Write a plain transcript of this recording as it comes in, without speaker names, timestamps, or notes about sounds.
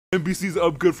NBC's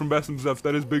up good from Basem stuff.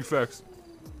 That is big facts.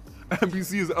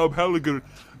 NBC is up hella good.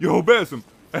 Yo, Basem.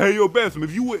 Hey, yo, Basem.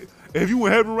 If you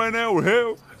in heaven right now or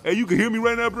hell, and you can hear me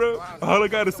right now, bro, all I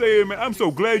gotta say is, man, I'm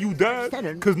so glad you died.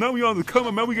 Cause now we on the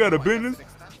come, man. We got a business.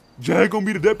 Jag gonna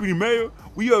be the deputy mayor.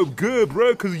 We up good,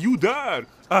 bro, cause you died.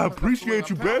 I appreciate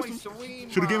you, Basem.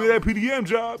 Should've given me that PDM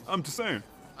job. I'm just saying.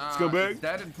 Scumbag.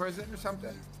 Dead in prison or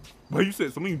something? Well, you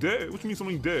said something dead. What you mean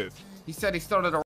something dead? He said he started a